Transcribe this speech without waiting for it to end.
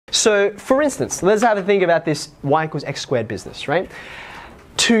So for instance, let's have a think about this y equals x squared business, right?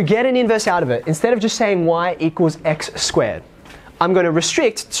 To get an inverse out of it, instead of just saying y equals x squared, I'm going to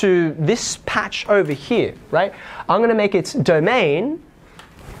restrict to this patch over here, right? I'm going to make its domain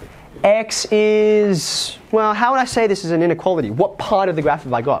x is, well, how would I say this is an inequality? What part of the graph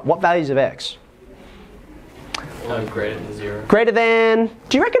have I got? What values of x? Greater than 0. Greater than,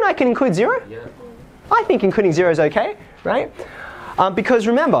 do you reckon I can include 0? Yeah. I think including 0 is okay, right? Because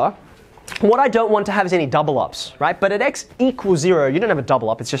remember, what I don't want to have is any double ups, right? But at x equals 0, you don't have a double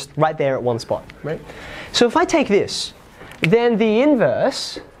up, it's just right there at one spot, right? So if I take this, then the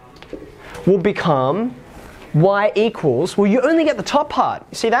inverse will become y equals, well, you only get the top part.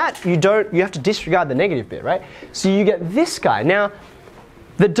 You see that? You have to disregard the negative bit, right? So you get this guy. Now,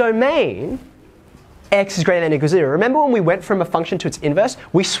 the domain x is greater than or equals 0. Remember when we went from a function to its inverse?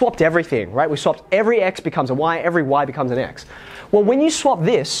 We swapped everything, right? We swapped every x becomes a y, every y becomes an x. Well, when you swap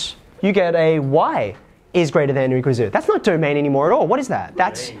this, you get a y is greater than or equals 0. That's not domain anymore at all. What is that?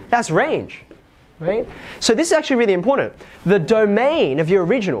 That's range, right? So this is actually really important. The domain of your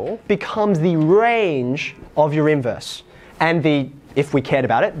original becomes the range of your inverse. And if we cared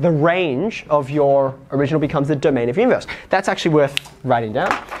about it, the range of your original becomes the domain of your inverse. That's actually worth writing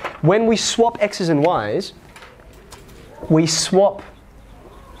down. When we swap x's and y's, we swap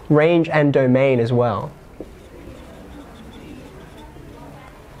range and domain as well.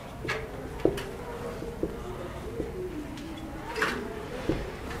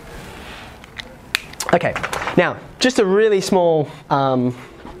 Okay, now, just a really small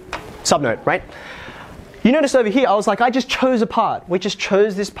subnote, right? You notice over here, I was like, I just chose a part. We just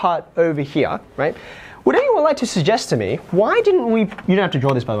chose this part over here, right? Would anyone like to suggest to me, why didn't we, you don't have to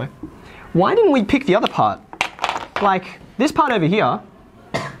draw this by the way, why didn't we pick the other part? Like, this part over here,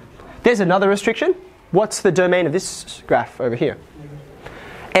 there's another restriction. What's the domain of this graph over here?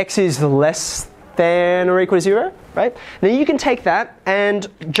 X is less than or equal to 0, right? Now you can take that and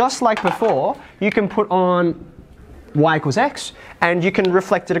just like before, you can put on y equals x and you can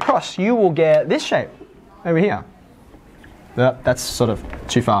reflect it across. You will get this shape over here. That's sort of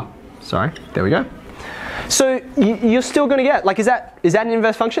too far. Sorry, there we go. So you're still going to get, like, is that an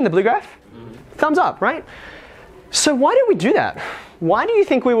inverse function, the blue graph? Thumbs up, right? So why did we do that? Why do you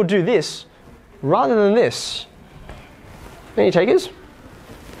think we will do this rather than this? Any takers?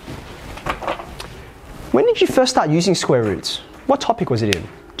 When did you first start using square roots? What topic was it in? Do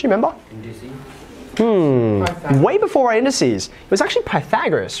you remember? Indices. Way before our indices. It was actually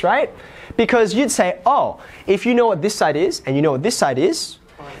Pythagoras, right? Because you'd say, oh, if you know what this side is and you know what this side is,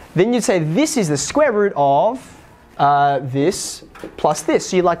 then you'd say this is the square root of this plus this.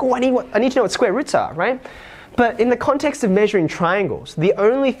 So you're like, oh, I need to know what square roots are, right? But in the context of measuring triangles, the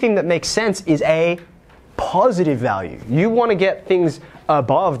only thing that makes sense is a positive value. You want to get things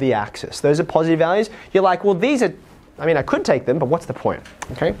above the axis. Those are positive values. You're like, well, these are, I mean, I could take them, but what's the point?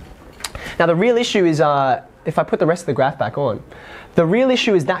 Okay. Now the real issue is, if I put the rest of the graph back on, the real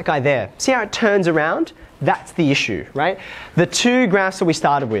issue is that guy there. See how it turns around? That's the issue, right? The two graphs that we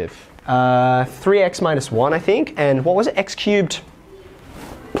started with, 3x minus 1, I think, and what was it, x cubed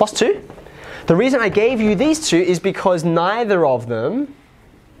plus 2? The reason I gave you these two is because neither of them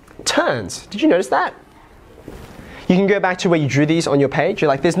turns. Did you notice that? You can go back to where you drew these on your page. You're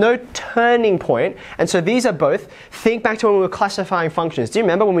like, there's no turning point. And so these are both, think back to when we were classifying functions. Do you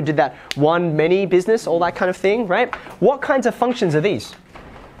remember when we did that one, many business, all that kind of thing, right? What kinds of functions are these?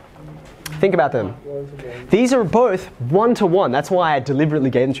 Think about them. These are both one-to-one. That's why I deliberately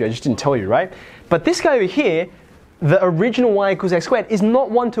gave them to you. I just didn't tell you, right? But this guy over here, the original y equals x squared, is not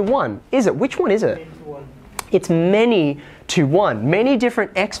one-to-one, is it? Which one is it? It's many to one. Many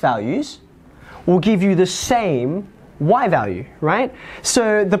different x values will give you the same y value, right?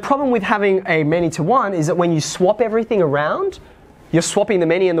 So the problem with having a many to one is that when you swap everything around, you're swapping the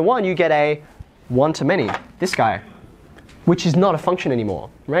many and the one, you get a one to many, this guy, which is not a function anymore,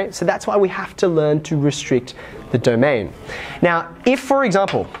 right? So that's why we have to learn to restrict the domain. Now, if, for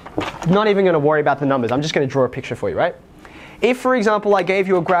example, I'm not even going to worry about the numbers, I'm just going to draw a picture for you, right? If, for example, I gave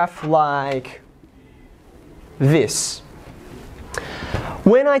you a graph like this,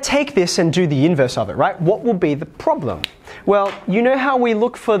 when I take this and do the inverse of it, right, what will be the problem? Well, you know how we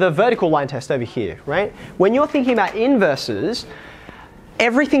look for the vertical line test over here, right? When you're thinking about inverses,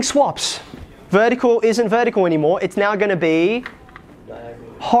 everything swaps. Vertical isn't vertical anymore. It's now going to be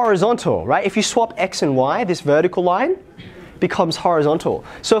horizontal, right? If you swap x and y, this vertical line becomes horizontal.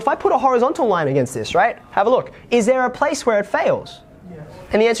 So if I put a horizontal line against this, right, have a look. Is there a place where it fails? Yes.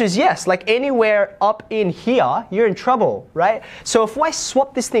 And the answer is yes. Like anywhere up in here, you're in trouble, right? So if I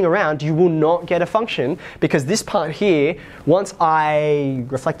swap this thing around, you will not get a function because this part here, once I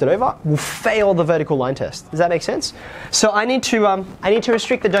reflect it over, will fail the vertical line test. Does that make sense? So I need to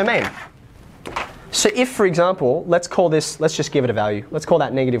restrict the domain. So if, for example, let's call this, let's just give it a value. Let's call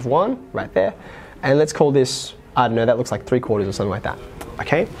that -1 right there. And let's call this, I don't know, that looks like 3/4 or something like that.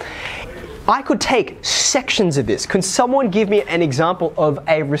 Okay? I could take sections of this. Can someone give me an example of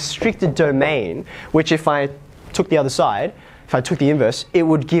a restricted domain, which if I took the other side, if I took the inverse, it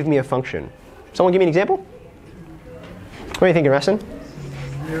would give me a function? Someone give me an example? What are you thinking, Rastin?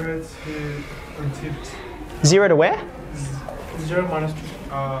 0 to untipped. 0 to where? 0 minus 2.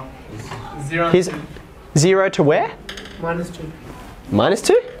 0 Here's 0 to where? minus 2.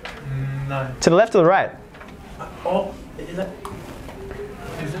 -2? No. To the left or the right? Oh, is that?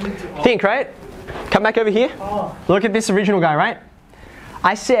 Isn't it to Think, right? Come back over here. Oh. Look at this original guy, right?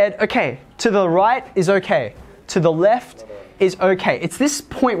 I said, okay, to the right is okay. To the left is okay. It's this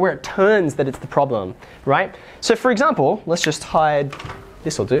point where it turns that it's the problem, right? So for example, let's just hide,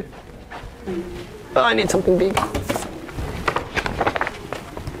 this will do. Oh, I need something big.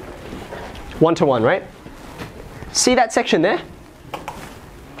 1 to 1, right? See that section there?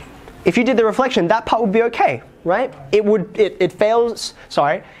 If you did the reflection, that part would be okay, right? It fails,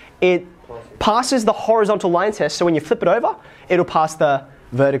 sorry, it passes the horizontal line test, so when you flip it over, it'll pass the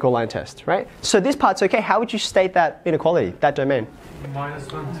vertical line test, right? So this part's okay. How would you state that inequality, that domain? -1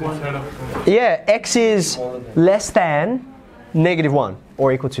 to 1/3 of 4. Yeah, x is less than -1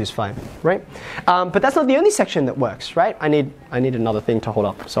 or equal to is fine, right? But that's not the only section that works, right? I need another thing to hold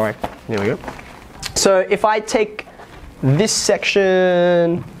up, sorry. There we go. So if I take this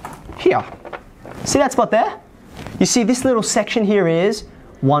section here, see that spot there? You see this little section here is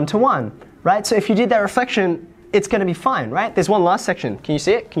 1 to 1, right? So if you did that reflection, it's going to be fine, right? There's one last section. Can you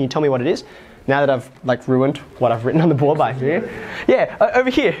see it? Can you tell me what it is? Now that I've like ruined what I've written on the board by here. Yeah, over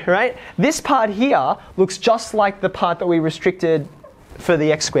here, right? This part here looks just like the part that we restricted for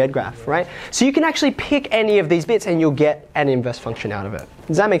the x squared graph, right? So you can actually pick any of these bits and you'll get an inverse function out of it.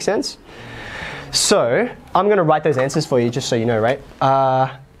 Does that make sense? So I'm going to write those answers for you just so you know, right?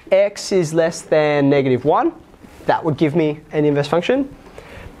 X is less than -1. That would give me an inverse function.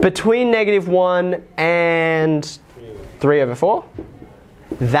 Between -1 and 3/4,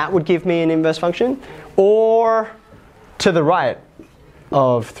 that would give me an inverse function. Or to the right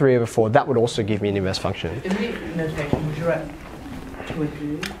of 3/4, that would also give me an inverse function. In the notation, would you write 2 and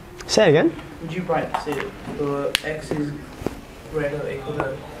 2? Say it again. Would you write, say, the x is greater or equal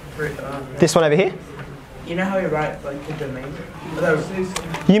to 3? This one over here? You know how you write, like, the domain?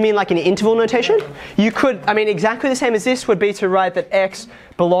 You mean like an interval notation? You could, I mean, exactly the same as this would be to write that x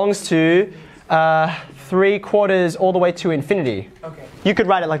belongs to 3/4 all the way to infinity. Okay. You could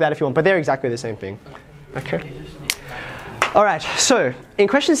write it like that if you want, but they're exactly the same thing. Okay. All right, so in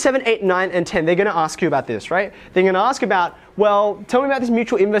questions 7, 8, 9, and 10, they're going to ask you about this, right? They're going to ask about, well, tell me about this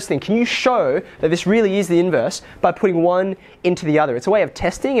mutual inverse thing. Can you show that this really is the inverse by putting one into the other? It's a way of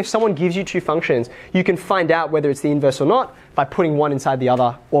testing. If someone gives you two functions, you can find out whether it's the inverse or not by putting one inside the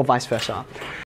other or vice versa.